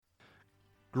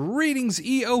Greetings,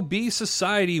 EOB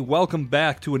Society. Welcome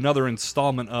back to another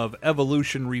installment of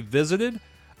Evolution Revisited.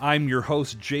 I'm your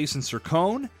host, Jason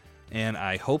Sircone, and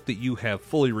I hope that you have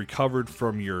fully recovered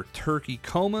from your turkey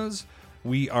comas.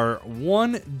 We are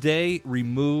one day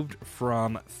removed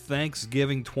from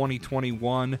Thanksgiving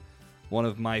 2021, one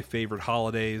of my favorite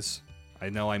holidays. I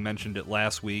know I mentioned it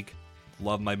last week.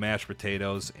 Love my mashed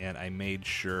potatoes, and I made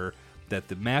sure that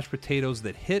the mashed potatoes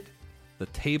that hit the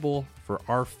table for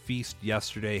our feast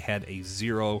yesterday had a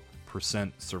 0%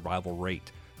 survival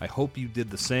rate. I hope you did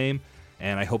the same,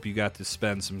 and I hope you got to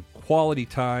spend some quality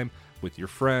time with your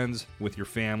friends, with your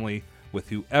family, with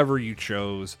whoever you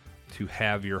chose to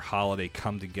have your holiday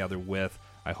come together with.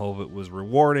 I hope it was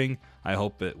rewarding. I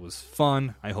hope it was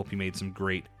fun. I hope you made some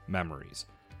great memories.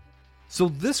 So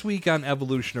this week on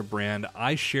Evolution of Brand,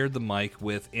 I shared the mic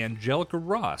with Angelica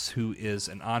Ross, who is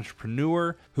an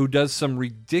entrepreneur who does some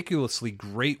ridiculously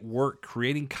great work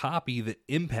creating copy that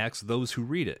impacts those who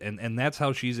read it. And that's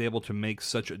how she's able to make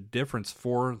such a difference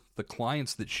for the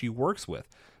clients that she works with.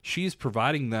 She's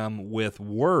providing them with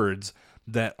words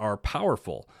that are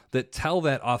powerful, that tell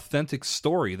that authentic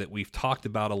story that we've talked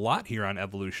about a lot here on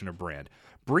Evolution of Brand.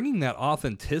 Bringing that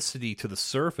authenticity to the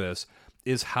surface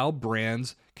is how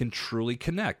brands can truly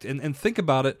connect. And think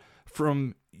about it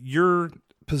from your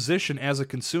position as a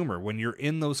consumer. When you're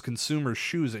in those consumers'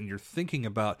 shoes and you're thinking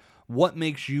about what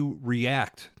makes you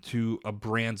react to a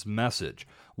brand's message,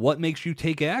 what makes you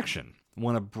take action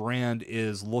when a brand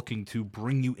is looking to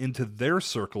bring you into their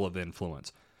circle of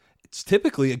influence, it's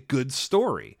typically a good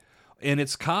story. And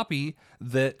it's copy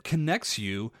that connects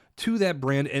you to that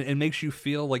brand and makes you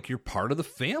feel like you're part of the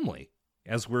family.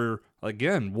 As we're,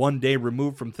 again, one day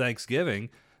removed from Thanksgiving,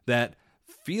 that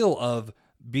feel of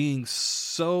being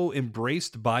so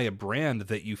embraced by a brand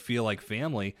that you feel like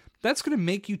family, that's going to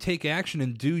make you take action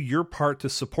and do your part to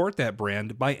support that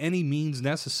brand by any means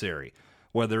necessary.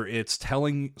 Whether it's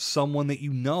telling someone that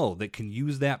you know that can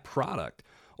use that product,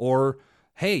 or,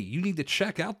 hey, you need to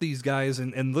check out these guys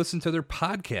and listen to their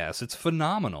podcast. It's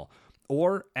phenomenal.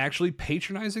 Or actually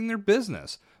patronizing their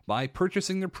business by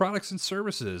purchasing their products and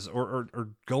services, or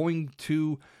going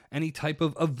to any type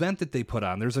of event that they put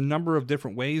on. There's a number of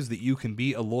different ways that you can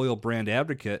be a loyal brand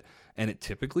advocate, and it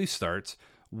typically starts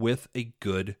with a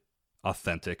good,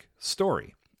 authentic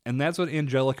story. And that's what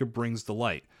Angelica brings to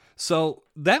light. So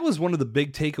that was one of the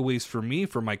big takeaways for me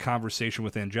from my conversation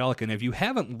with Angelica. And if you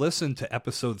haven't listened to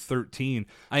episode 13,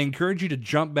 I encourage you to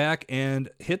jump back and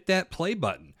hit that play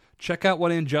button. Check out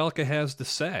what Angelica has to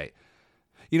say.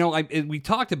 You know, we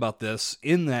talked about this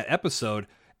in that episode.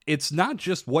 It's not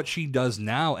just what she does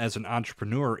now as an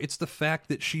entrepreneur. It's the fact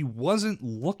that she wasn't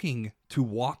looking to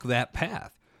walk that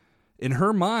path. In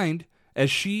her mind, as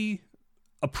she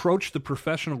approached the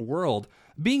professional world,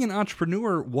 being an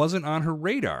entrepreneur wasn't on her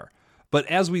radar. But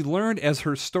as we learned, as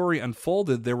her story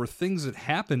unfolded, there were things that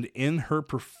happened in her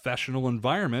professional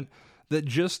environment that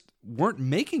just weren't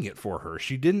making it for her.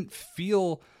 She didn't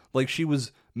feel like she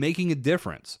was making a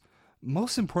difference.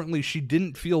 Most importantly, she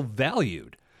didn't feel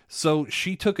valued. So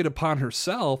she took it upon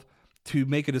herself to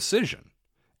make a decision.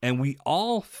 And we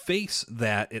all face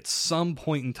that at some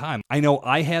point in time. I know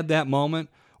I had that moment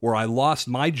where I lost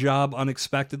my job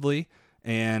unexpectedly,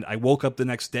 and I woke up the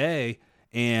next day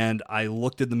and I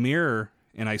looked in the mirror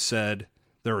and I said,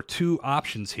 there are two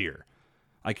options here.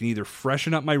 I can either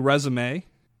freshen up my resume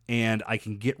and I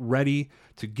can get ready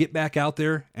to get back out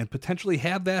there and potentially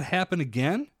have that happen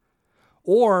again,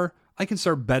 or I can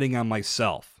start betting on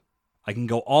myself. I can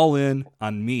go all in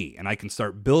on me, and I can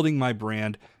start building my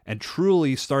brand and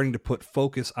truly starting to put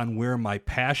focus on where my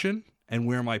passion and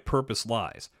where my purpose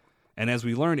lies. And as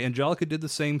we learned, Angelica did the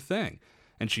same thing,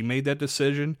 and she made that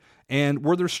decision. And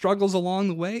were there struggles along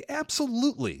the way?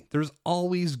 Absolutely. There's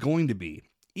always going to be.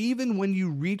 Even when you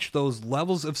reach those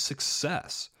levels of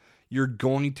success, you're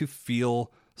going to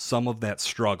feel some of that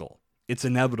struggle. It's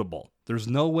inevitable. There's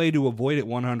no way to avoid it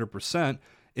 100%.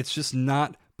 It's just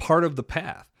not part of the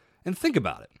path. And think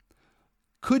about it.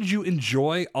 Could you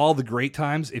enjoy all the great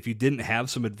times if you didn't have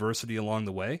some adversity along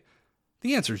the way?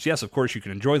 The answer is yes, of course you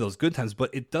can enjoy those good times,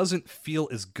 but it doesn't feel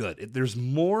as good. There's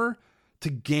more to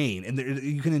gain, and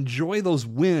you can enjoy those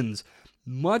wins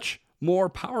much more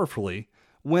powerfully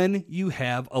when you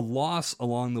have a loss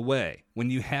along the way, when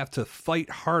you have to fight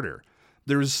harder.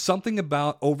 There's something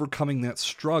about overcoming that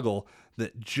struggle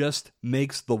that just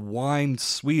makes the wine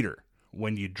sweeter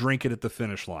when you drink it at the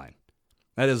finish line.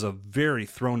 That is a very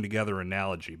thrown together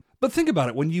analogy. But think about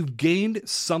it. When you've gained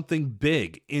something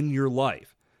big in your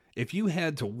life, if you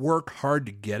had to work hard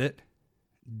to get it,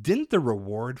 didn't the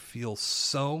reward feel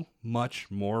so much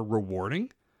more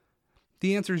rewarding?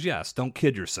 The answer is yes. Don't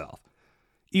kid yourself.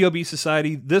 EOB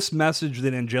Society, this message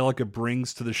that Angelica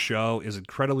brings to the show is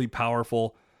incredibly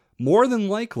powerful. More than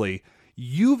likely,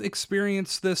 you've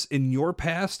experienced this in your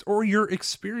past or you're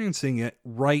experiencing it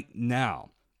right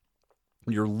now.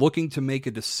 You're looking to make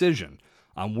a decision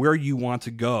on where you want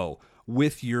to go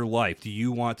with your life. Do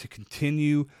you want to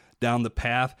continue down the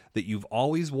path that you've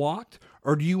always walked,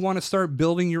 or do you want to start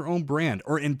building your own brand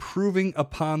or improving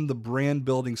upon the brand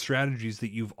building strategies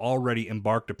that you've already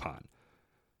embarked upon?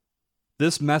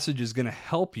 This message is going to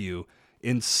help you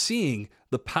in seeing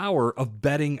the power of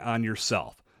betting on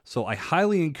yourself. So I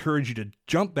highly encourage you to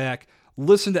jump back,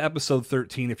 listen to episode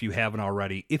 13 if you haven't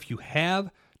already. If you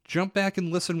have, jump back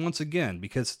and listen once again,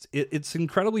 because it's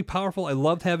incredibly powerful. I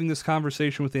loved having this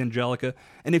conversation with Angelica.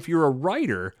 And if you're a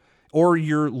writer or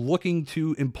you're looking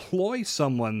to employ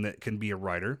someone that can be a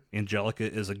writer, Angelica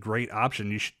is a great option.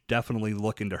 You should definitely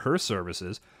look into her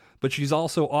services. But she's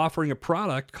also offering a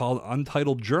product called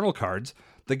Untitled Journal Cards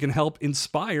that can help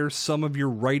inspire some of your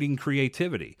writing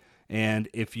creativity. And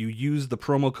if you use the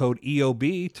promo code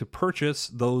EOB to purchase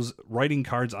those writing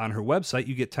cards on her website,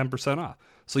 you get 10% off.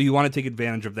 So you want to take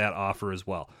advantage of that offer as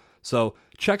well. So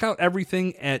check out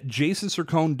everything at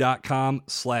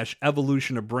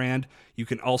jasonsircone.com/evolutionofbrand. You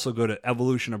can also go to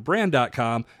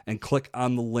evolutionofbrand.com and click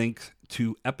on the link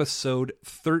to episode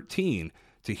 13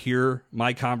 to hear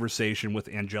my conversation with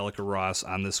Angelica Ross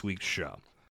on this week's show.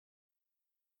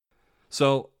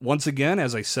 So once again,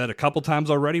 as I said a couple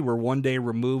times already, we're one day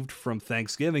removed from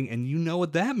Thanksgiving, and you know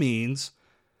what that means.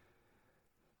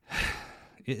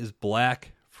 It is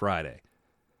Black Friday.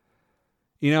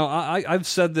 You know, I've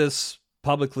said this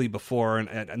publicly before,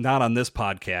 and not on this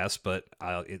podcast, but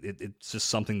it's just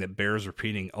something that bears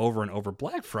repeating over and over.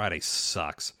 Black Friday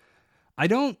sucks. I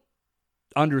don't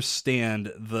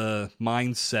understand the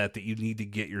mindset that you need to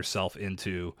get yourself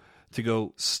into to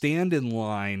go stand in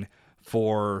line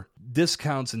for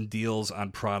discounts and deals on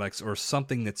products or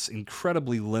something that's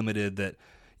incredibly limited that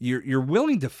you're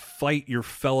willing to fight your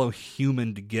fellow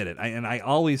human to get it. And I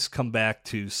always come back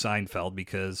to Seinfeld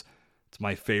because it's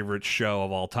my favorite show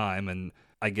of all time, and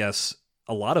I guess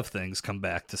a lot of things come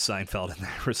back to Seinfeld in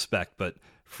that respect. But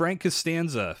Frank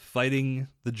Costanza fighting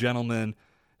the gentleman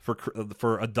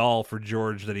for a doll for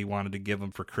George that he wanted to give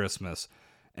him for Christmas.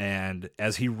 And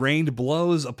as he rained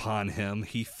blows upon him,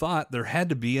 he thought there had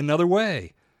to be another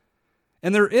way.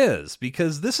 And there is,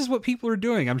 because this is what people are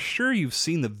doing. I'm sure you've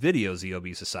seen the videos,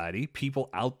 EOB Society.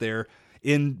 People out there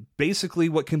in basically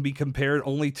what can be compared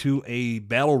only to a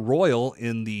battle royal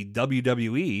in the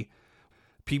WWE.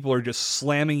 People are just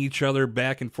slamming each other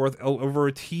back and forth over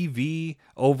a TV,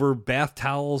 over bath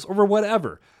towels, over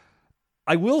whatever.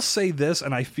 I will say this,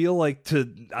 and I feel like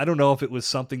I don't know if it was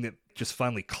something that just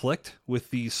finally clicked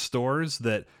with these stores,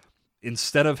 that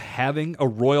instead of having a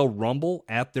Royal Rumble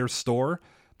at their store,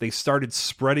 they started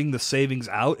spreading the savings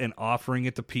out and offering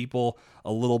it to people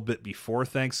a little bit before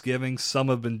Thanksgiving. Some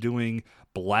have been doing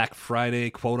Black Friday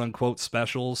quote-unquote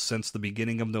specials since the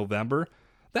beginning of November.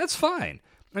 That's fine.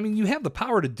 I mean, you have the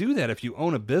power to do that if you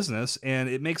own a business, and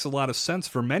it makes a lot of sense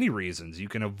for many reasons. You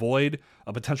can avoid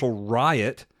a potential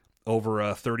riot over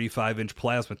a 35-inch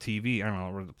plasma TV. I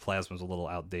don't know, the plasma's a little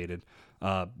outdated.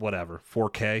 Whatever.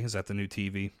 4K, is that the new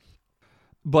TV?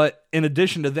 But in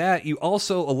addition to that, you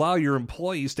also allow your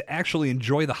employees to actually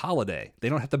enjoy the holiday. They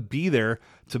don't have to be there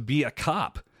to be a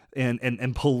cop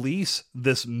and police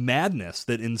this madness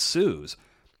that ensues.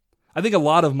 I think a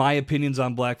lot of my opinions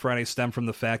on Black Friday stem from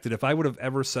the fact that if I would have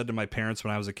ever said to my parents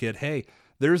when I was a kid, hey,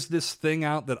 there's this thing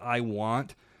out that I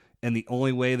want, and the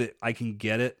only way that I can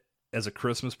get it as a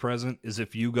Christmas present is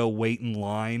if you go wait in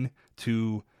line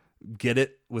to get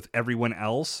it with everyone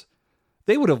else,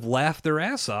 they would have laughed their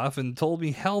ass off and told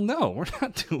me, hell no, we're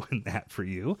not doing that for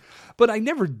you. But I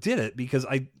never did it because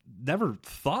I never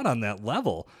thought on that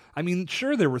level. I mean,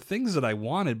 sure, there were things that I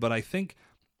wanted, but I think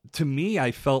to me,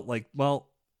 I felt like, well,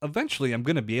 eventually I'm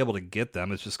going to be able to get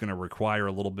them. It's just going to require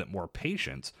a little bit more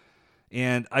patience.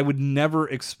 And I would never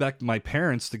expect my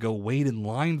parents to go wait in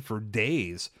line for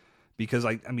days, because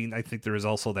I think there is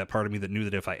also that part of me that knew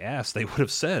that if I asked, they would have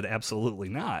said absolutely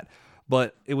not.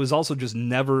 But it was also just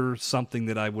never something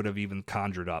that I would have even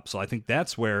conjured up. So I think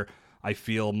that's where I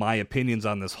feel my opinions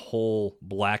on this whole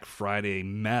Black Friday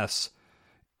mess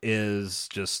is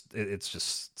it's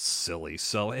just silly.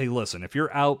 So, hey, listen, if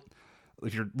you're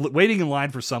waiting in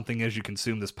line for something as you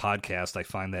consume this podcast, I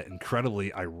find that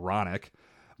incredibly ironic.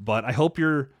 But I hope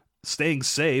you're staying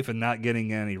safe and not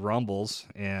getting any rumbles.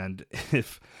 And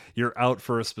if you're out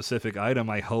for a specific item,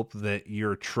 I hope that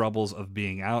your troubles of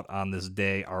being out on this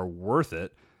day are worth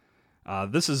it.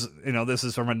 This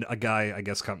is from a guy, I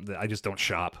guess, I just don't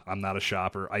shop. I'm not a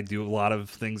shopper. I do a lot of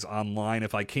things online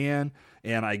if I can,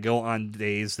 and I go on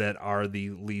days that are the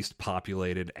least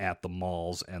populated at the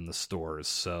malls and the stores.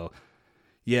 So,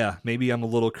 yeah, maybe I'm a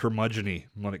little curmudgeon-y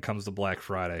when it comes to Black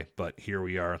Friday, but here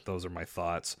we are. Those are my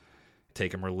thoughts.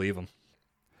 Take them or leave them.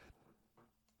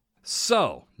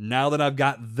 So, now that I've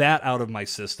got that out of my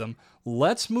system,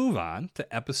 let's move on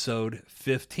to episode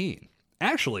 15.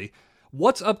 Actually,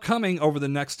 what's upcoming over the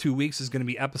next 2 weeks is going to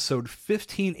be episode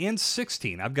 15 and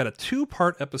 16. I've got a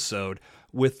 2-part episode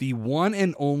with the one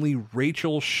and only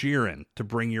Rachel Sheeran to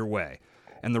bring your way.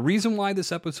 And the reason why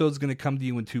this episode is going to come to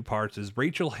you in 2 parts is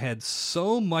Rachel had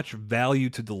so much value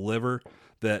to deliver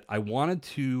that I wanted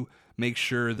to make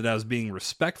sure that I was being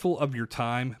respectful of your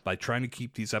time by trying to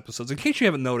keep these episodes. In case you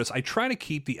haven't noticed, I try to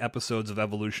keep the episodes of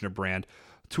Evolution of Brand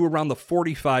to around the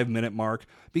 45-minute mark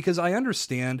because I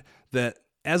understand that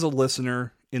as a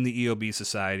listener in the EOB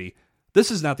Society,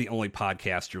 this is not the only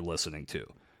podcast you're listening to.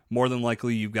 More than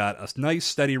likely, you've got a nice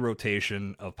steady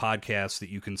rotation of podcasts that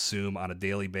you consume on a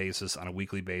daily basis, on a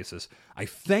weekly basis. I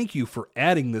thank you for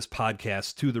adding this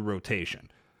podcast to the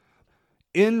rotation.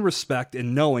 In respect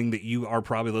and knowing that you are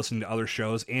probably listening to other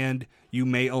shows and you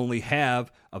may only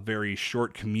have a very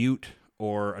short commute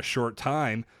or a short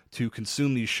time to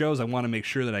consume these shows, I want to make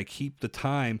sure that I keep the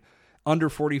time under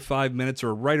 45 minutes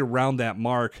or right around that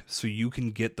mark so you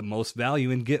can get the most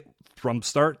value and get from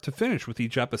start to finish with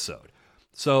each episode.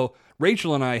 So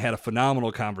Rachel and I had a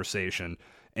phenomenal conversation,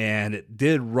 and it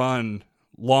did run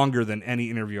longer than any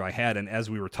interview I had. And as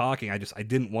we were talking, I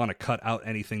didn't want to cut out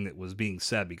anything that was being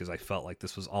said because I felt like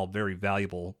this was all very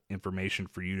valuable information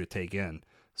for you to take in.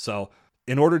 So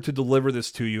in order to deliver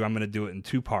this to you, I'm going to do it in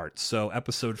 2 parts. So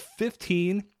episode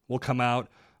 15 will come out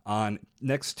on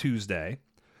next Tuesday.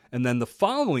 And then the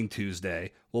following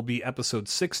Tuesday will be episode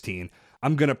 16.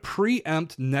 I'm going to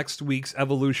preempt next week's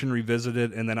Evolution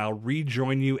Revisited, and then I'll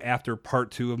rejoin you after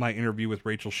part 2 of my interview with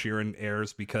Rachel Sheeran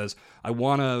airs because I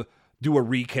want to do a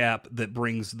recap that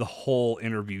brings the whole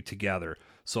interview together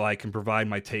so I can provide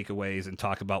my takeaways and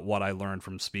talk about what I learned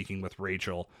from speaking with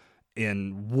Rachel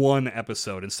in one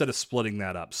episode instead of splitting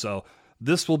that up. So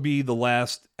this will be the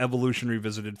last Evolution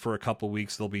Revisited for a couple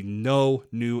weeks. There'll be no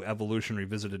new Evolution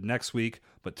Revisited next week,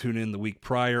 but tune in the week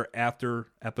prior after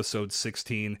episode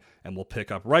 16, and we'll pick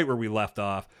up right where we left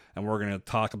off, and we're going to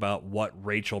talk about what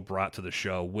Rachel brought to the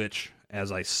show, which,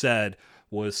 as I said,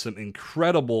 was some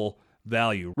incredible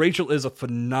value. Rachel is a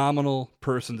phenomenal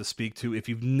person to speak to. If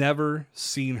you've never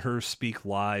seen her speak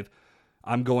live,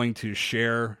 I'm going to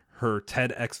share her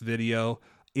TEDx video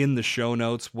in the show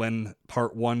notes when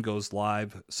part 1 goes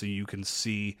live so you can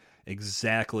see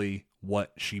exactly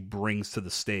what she brings to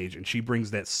the stage. And she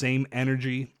brings that same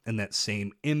energy and that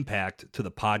same impact to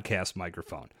the podcast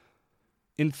microphone.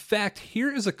 In fact, here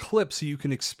is a clip so you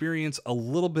can experience a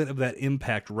little bit of that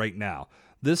impact right now.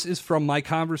 This is from my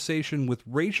conversation with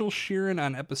Rachel Sheeran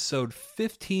on episode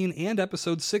 15 and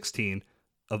episode 16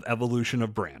 of Evolution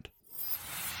of Brand.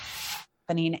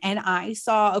 And I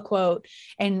saw a quote,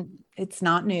 and it's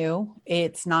not new,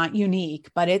 it's not unique,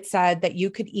 but it said that you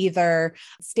could either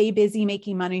stay busy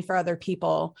making money for other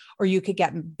people, or you could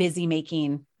get busy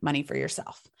making money for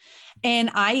yourself.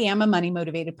 And I am a money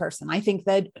motivated person. I think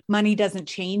that money doesn't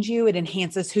change you. It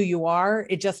enhances who you are.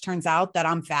 It just turns out that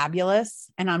I'm fabulous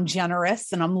and I'm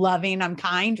generous and I'm loving, I'm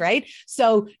kind, right?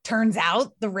 So turns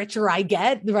out the richer I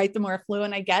get, right, the more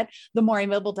affluent I get, the more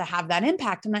I'm able to have that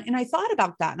impact. And I thought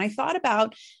about that. And I thought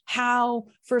about how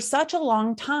for such a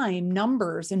long time,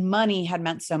 numbers and money had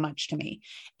meant so much to me.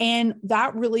 And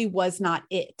that really was not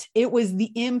it. It was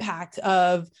the impact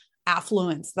of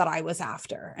affluence that I was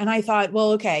after. And I thought,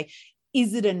 well, okay,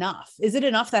 is it enough? Is it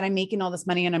enough that I'm making all this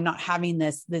money and I'm not having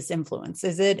this influence?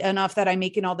 Is it enough that I'm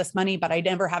making all this money, but I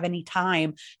never have any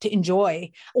time to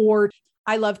enjoy? Or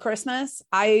I love Christmas.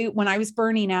 When I was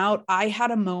burning out, I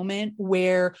had a moment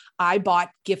where I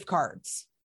bought gift cards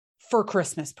for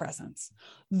Christmas presents.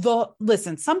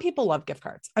 Listen, some people love gift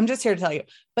cards. I'm just here to tell you,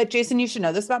 but Jason, you should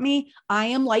know this about me. I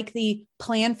am like the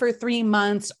plan for 3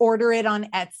 months, order it on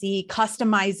Etsy,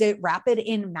 customize it, wrap it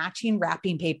in matching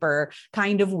wrapping paper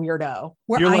kind of weirdo.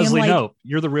 You're Leslie Knope.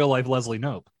 You're the real life Leslie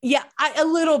Knope. Yeah, a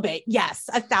little bit. Yes,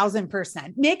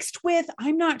 1,000%. Mixed with,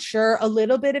 I'm not sure, a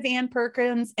little bit of Ann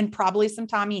Perkins and probably some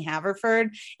Tommy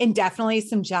Haverford and definitely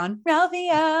some John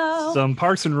Ralphio. Some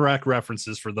Parks and Rec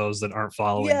references for those that aren't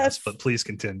following us, but please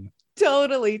continue.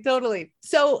 Totally.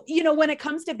 So, when it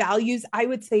comes to values, I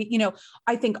would say,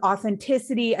 I think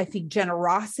authenticity, I think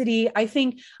generosity, I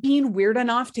think being weird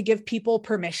enough to give people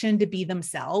permission to be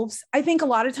themselves. I think a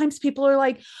lot of times people are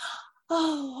like,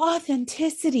 oh,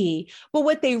 authenticity. But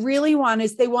what they really want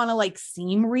is they want to like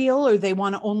seem real, or they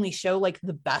want to only show like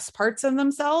the best parts of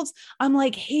themselves. I'm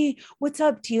like, hey, what's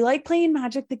up? Do you like playing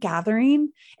Magic the Gathering?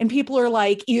 And people are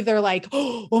like, either like,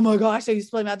 oh my gosh, I used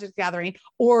to play Magic the Gathering.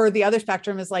 Or the other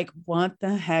spectrum is like, what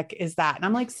the heck is that? And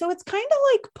I'm like, so it's kind of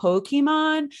like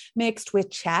Pokemon mixed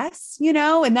with chess, you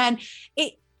know? And then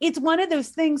it's one of those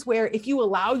things where if you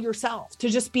allow yourself to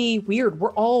just be weird,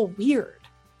 we're all weird.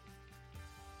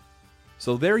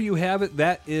 So there you have it.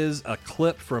 That is a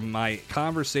clip from my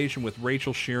conversation with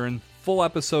Rachel Sheeran. Full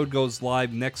episode goes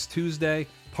live next Tuesday.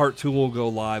 Part 2 will go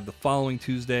live the following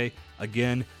Tuesday.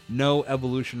 Again, no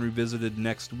Evolution Revisited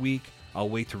next week. I'll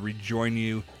wait to rejoin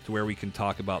you to where we can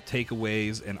talk about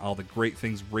takeaways and all the great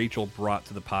things Rachel brought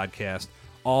to the podcast,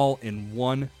 all in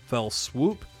one fell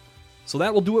swoop. So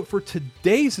that will do it for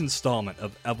today's installment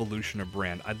of Evolution of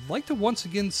Brand. I'd like to once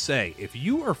again say, if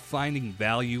you are finding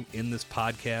value in this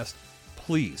podcast,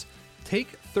 please take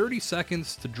 30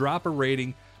 seconds to drop a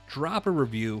rating, drop a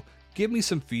review, give me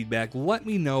some feedback, let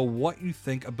me know what you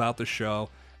think about the show,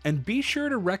 and be sure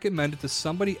to recommend it to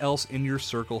somebody else in your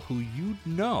circle who you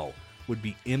know would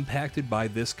be impacted by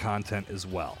this content as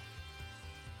well.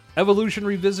 Evolution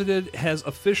Revisited has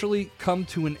officially come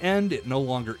to an end. It no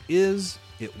longer is,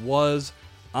 it was.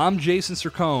 I'm Jason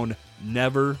Sircone.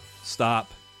 Never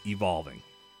stop evolving.